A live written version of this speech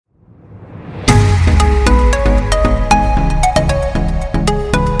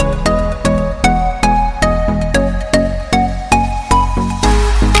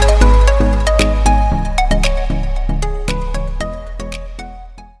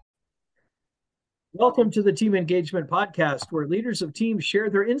Welcome to the Team Engagement Podcast, where leaders of teams share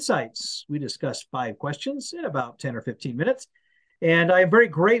their insights. We discuss 5 questions in about 10 or 15 minutes. And I am very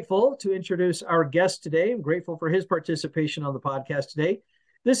grateful to introduce our guest today. I'm grateful for his participation on the podcast today.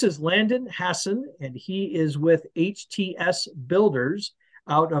 This is Landon Hassan, and he is with HTS Builders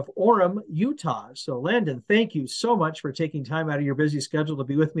out of Orem, Utah. So, Landon, thank you so much for taking time out of your busy schedule to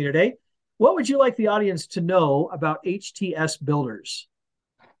be with me today. What would you like the audience to know about HTS Builders?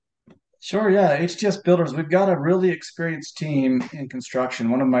 Sure, yeah. HTS Builders, we've got a really experienced team in construction.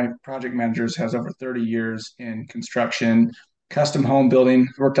 One of my project managers has over 30 years in construction, custom home building,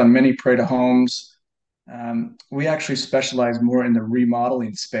 worked on many Pareda homes. We actually specialize more in the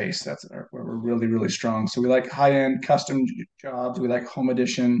remodeling space. Where we're really, really strong. So we like high-end custom jobs. We like home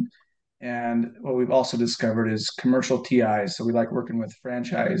addition. And what we've also discovered is commercial TIs. So we like working with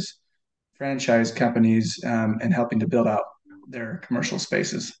franchise companies and helping to build out their commercial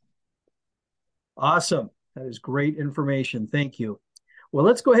spaces. Awesome. That is great information. Thank you. Well,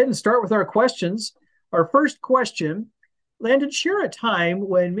 let's go ahead and start with our questions. Our first question, Landon, share a time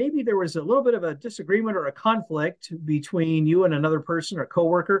when maybe there was a little bit of a disagreement or a conflict between you and another person or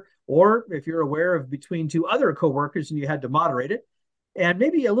coworker, or if you're aware of between two other coworkers and you had to moderate it, and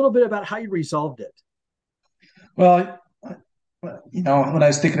maybe a little bit about how you resolved it. Well, when I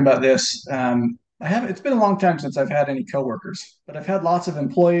was thinking about this, it's been a long time since I've had any coworkers, but I've had lots of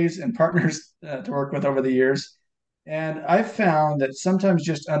employees and partners to work with over the years. And I've found that sometimes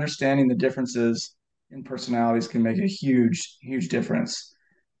just understanding the differences in personalities can make a huge, huge difference.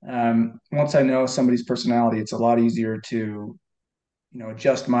 Once I know somebody's personality, it's a lot easier to,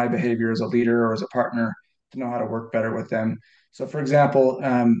 adjust my behavior as a leader or as a partner to know how to work better with them. So, for example,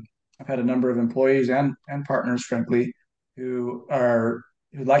 I've had a number of employees and partners, frankly, who are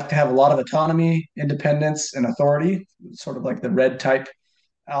who like to have a lot of autonomy, independence, and authority, sort of like the red type,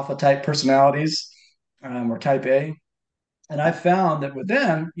 alpha type personalities, or type A. And I've found that with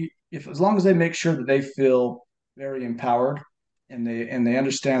them, if as long as they make sure that they feel very empowered and they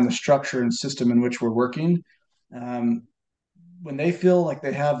understand the structure and system in which we're working, um, when they feel like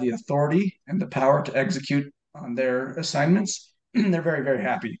they have the authority and the power to execute on their assignments, they're very, very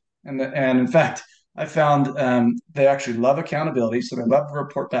happy. And in fact, I found they actually love accountability, so they love to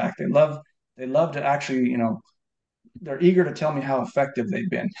report back. They love to actually, they're eager to tell me how effective they've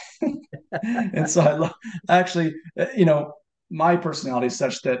been. And so I love actually, my personality is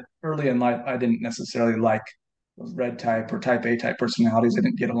such that early in life I didn't necessarily like those red type or type A type personalities. I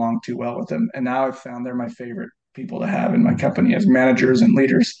didn't get along too well with them, and now I've found they're my favorite people to have in my company as managers and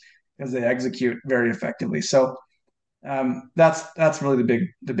leaders because they execute very effectively. So that's really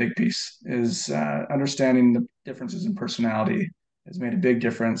the big piece is understanding the differences in personality has made a big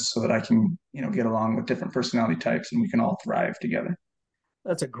difference so that I can get along with different personality types and we can all thrive together.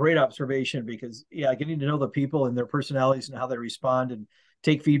 That's a great observation because, yeah, getting to know the people and their personalities and how they respond and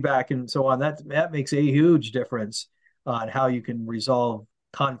take feedback and so on, that makes a huge difference on how you can resolve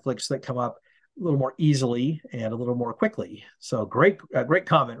conflicts that come up a little more easily and a little more quickly. So great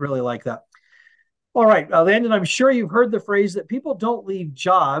comment. Really like that. All right, Landon, I'm sure you've heard the phrase that people don't leave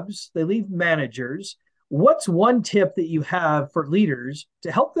jobs, they leave managers. What's one tip that you have for leaders to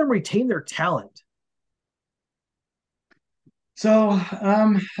help them retain their talent? So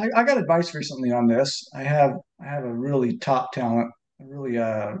I got advice recently on this. I have a really top talent, a really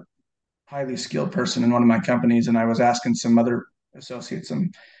highly skilled person in one of my companies, and I was asking some other associates, you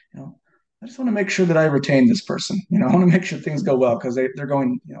know, I just want to make sure that I retain this person. I want to make sure things go well because they're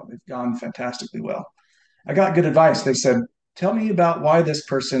going, they've gone fantastically well. I got good advice. They said, tell me about why this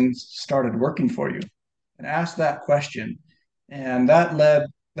person started working for you and ask that question. And that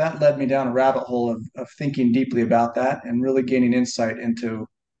led me down a rabbit hole of thinking deeply about that and really gaining insight into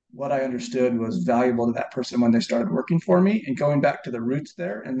what I understood was valuable to that person when they started working for me and going back to the roots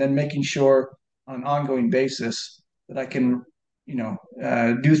there and then making sure on an ongoing basis that I can,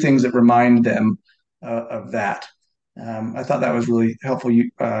 do things that remind them of that. I thought that was really helpful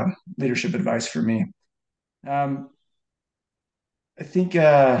leadership advice for me. Um, I think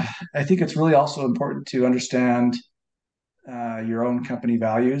I think it's really also important to understand your own company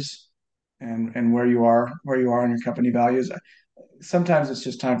values and where you are in your company values. Sometimes it's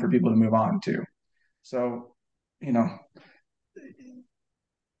just time for people to move on too. So, you know,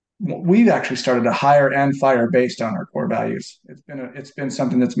 we've actually started to hire and fire based on our core values. It's been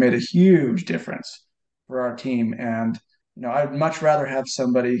something that's made a huge difference for our team. And I'd much rather have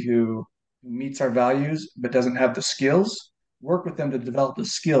somebody who meets our values but doesn't have the skills. Work with them to develop the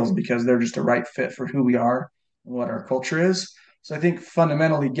skills because they're just a right fit for who we are and what our culture is. So I think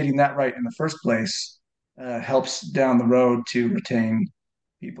fundamentally getting that right in the first place helps down the road to retain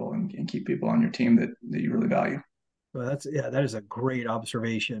people and keep people on your team that you really value. Well, that is a great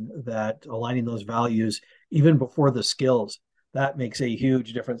observation, that aligning those values even before the skills, that makes a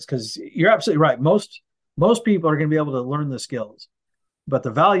huge difference, because you're absolutely right. Most people are going to be able to learn the skills, but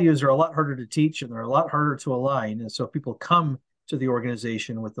the values are a lot harder to teach and they're a lot harder to align. And so if people come to the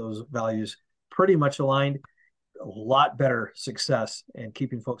organization with those values pretty much aligned, a lot better success and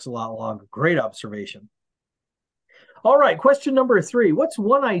keeping folks a lot longer. Great observation. All right, question number 3. What's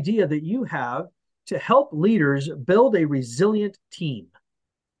one idea that you have to help leaders build a resilient team?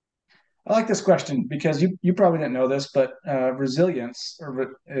 I like this question because you probably didn't know this, but resilience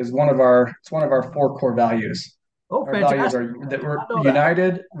is one of our 4 core values. Oh, Our values fantastic. are that we're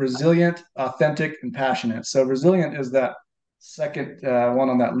united, resilient, authentic, and passionate. So resilient is that second one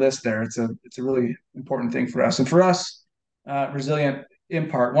on that list there. It's a really important thing for us. And for us, resilient, in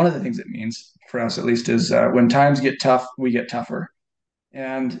part, one of the things it means for us at least is when times get tough, we get tougher.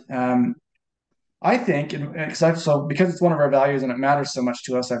 And I think, because it's one of our values and it matters so much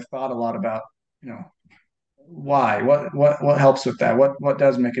to us, I've thought a lot about, why, what helps with that, what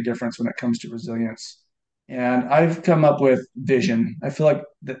does make a difference when it comes to resilience. And I've come up with vision. I feel like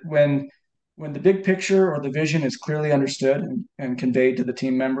that when the big picture or the vision is clearly understood and conveyed to the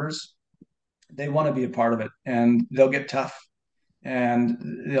team members, they want to be a part of it, and they'll get tough and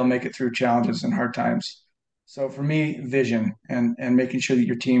they'll make it through challenges and hard times. So for me, vision and making sure that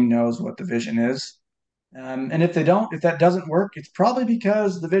your team knows what the vision is. And if that doesn't work, it's probably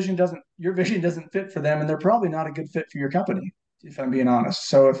because your vision doesn't fit for them, and they're probably not a good fit for your company, if I'm being honest.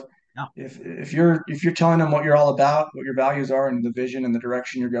 So if you're telling them what you're all about, what your values are, and the vision and the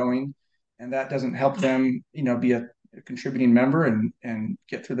direction you're going, and that doesn't help them, be a contributing member and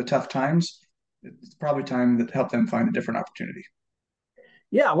get through the tough times, it's probably time to help them find a different opportunity.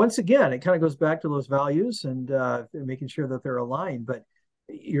 Yeah, once again, it kind of goes back to those values and making sure that they're aligned. But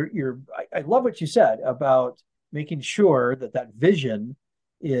I love what you said about making sure that vision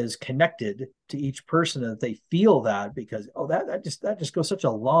is connected to each person and that they feel that, because that just goes such a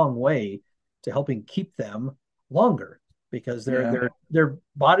long way to helping keep them longer, because they're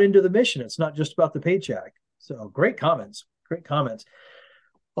bought into the mission. It's not just about the paycheck. So great comments.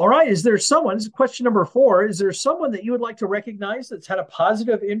 All right. This is question number 4. Is there someone that you would like to recognize that's had a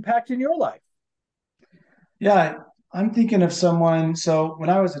positive impact in your life? Yeah, I'm thinking of someone. So when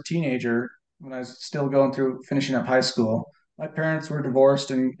I was a teenager, when I was still going through finishing up high school, my parents were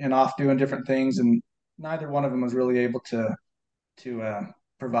divorced and off doing different things, and neither one of them was really able to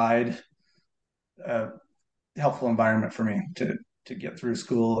provide a helpful environment for me to get through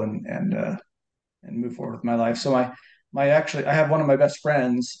school and move forward with my life. So I have one of my best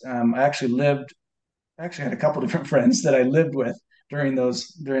friends. I actually had a couple different friends that I lived with during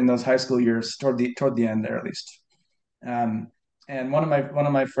those high school years, toward the end there at least. And one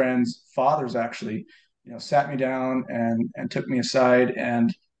of my friends' fathers actually, sat me down and took me aside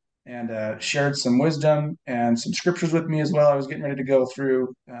and shared some wisdom and some scriptures with me as well. I was getting ready to go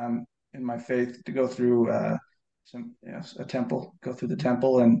through in my faith to go through go through the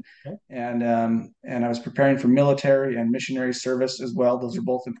temple, Okay. and I was preparing for military and missionary service as well. Those are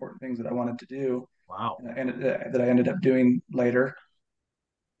both important things that I wanted to do. Wow. And that I ended up doing later.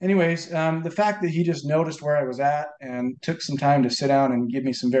 Anyways, the fact that he just noticed where I was at and took some time to sit down and give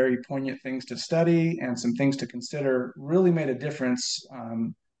me some very poignant things to study and some things to consider really made a difference,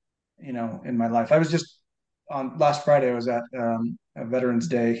 in my life. I was just on last Friday. I was at a Veterans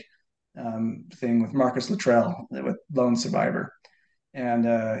Day thing with Marcus Luttrell with Lone Survivor, and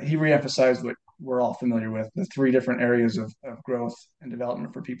he reemphasized what we're all familiar with: the 3 different areas of growth and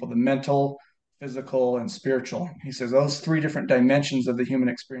development for people: the mental, physical, and spiritual. He says those 3 different dimensions of the human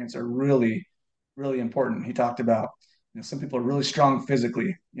experience are really, really important. He talked about, some people are really strong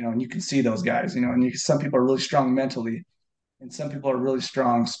physically, and you can see those guys, and some people are really strong mentally, and some people are really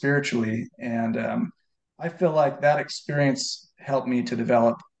strong spiritually. And I feel like that experience helped me to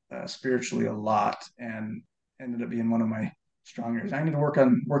develop spiritually a lot, and ended up being one of my strong areas. I need to work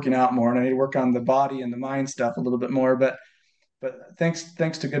on working out more, and I need to work on the body and the mind stuff a little bit more. But thanks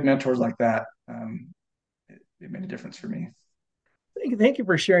to good mentors like that, it made a difference for me. Thank you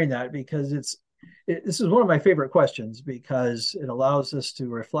for sharing that, because this is one of my favorite questions, because it allows us to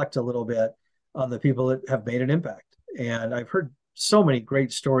reflect a little bit on the people that have made an impact. And I've heard so many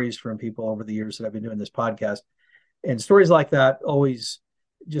great stories from people over the years that I've been doing this podcast. And stories like that always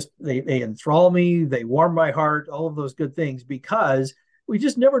they enthrall me, they warm my heart, all of those good things, because we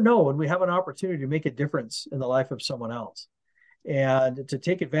just never know when we have an opportunity to make a difference in the life of someone else. And to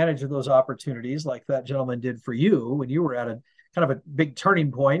take advantage of those opportunities like that gentleman did for you when you were at a kind of a big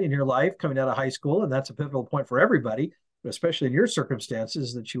turning point in your life coming out of high school, and that's a pivotal point for everybody. especially in your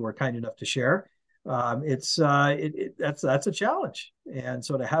circumstances that you were kind enough to share. That's a challenge. And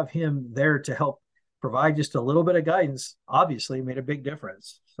so to have him there to help provide just a little bit of guidance obviously made a big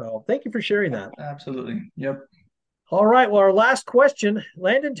difference. So thank you for sharing that. Absolutely. Yep. All right. Well, our last question,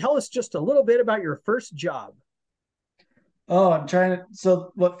 Landon, tell us just a little bit about your first job. Oh, I'm trying to.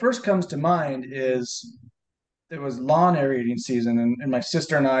 So, what first comes to mind is it was lawn aerating season, and my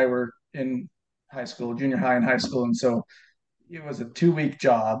sister and I were in high school, junior high and high school. And so it was a 2 week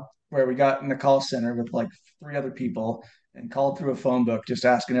job where we got in the call center with like three other people and called through a phone book, just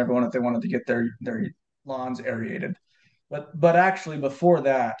asking everyone if they wanted to get their lawns aerated. But actually before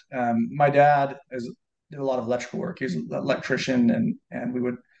that, my dad did a lot of electrical work. He's an electrician, and we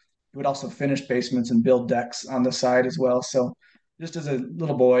would also finish basements and build decks on the side as well. So just as a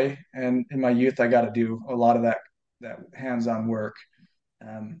little boy and in my youth, I got to do a lot of that hands-on work.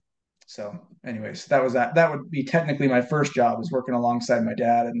 Um, so, anyways, that was that. That would be technically my first job, was working alongside my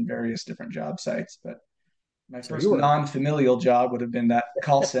dad in various different job sites. But my So first non-familial job would have been that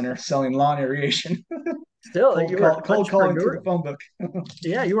call center selling lawn aeration. Still, cold calling through the phone book.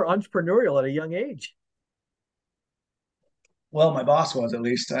 Yeah, you were entrepreneurial at a young age. Well, my boss was, at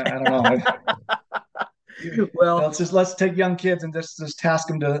least. I don't know. Well, let's take young kids and just task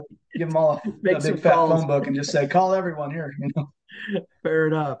them to give them all a big fat phone book and just say, call everyone here. Fair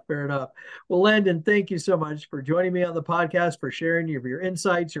enough. Fair enough. Well, Landon, thank you so much for joining me on the podcast, for sharing your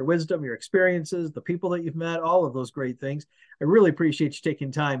insights, your wisdom, your experiences, the people that you've met, all of those great things. I really appreciate you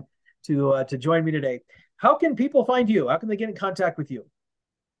taking time to join me today. How can people find you? How can they get in contact with you?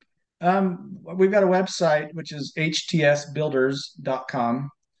 We've got a website, which is htsbuilders.com.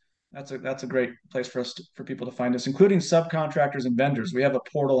 That's a great place for people to find us, including subcontractors and vendors. We have a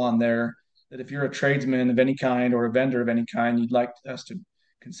portal on there that if you're a tradesman of any kind or a vendor of any kind, you'd like us to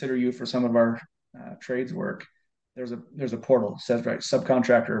consider you for some of our trades work. There's a portal, it says right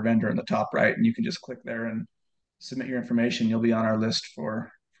subcontractor or vendor in the top right, and you can just click there and submit your information. You'll be on our list to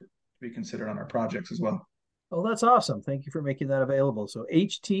be considered on our projects as well. Oh, that's awesome. Thank you for making that available. So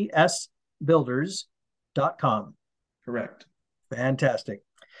htsbuilders.com. Correct. Fantastic.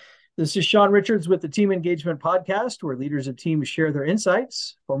 This is Sean Richards with the Team Engagement Podcast, where leaders of teams share their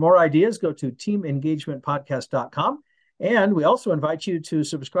insights. For more ideas, go to teamengagementpodcast.com. And we also invite you to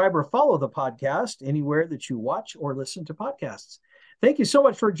subscribe or follow the podcast anywhere that you watch or listen to podcasts. Thank you so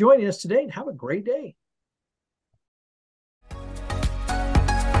much for joining us today, and have a great day.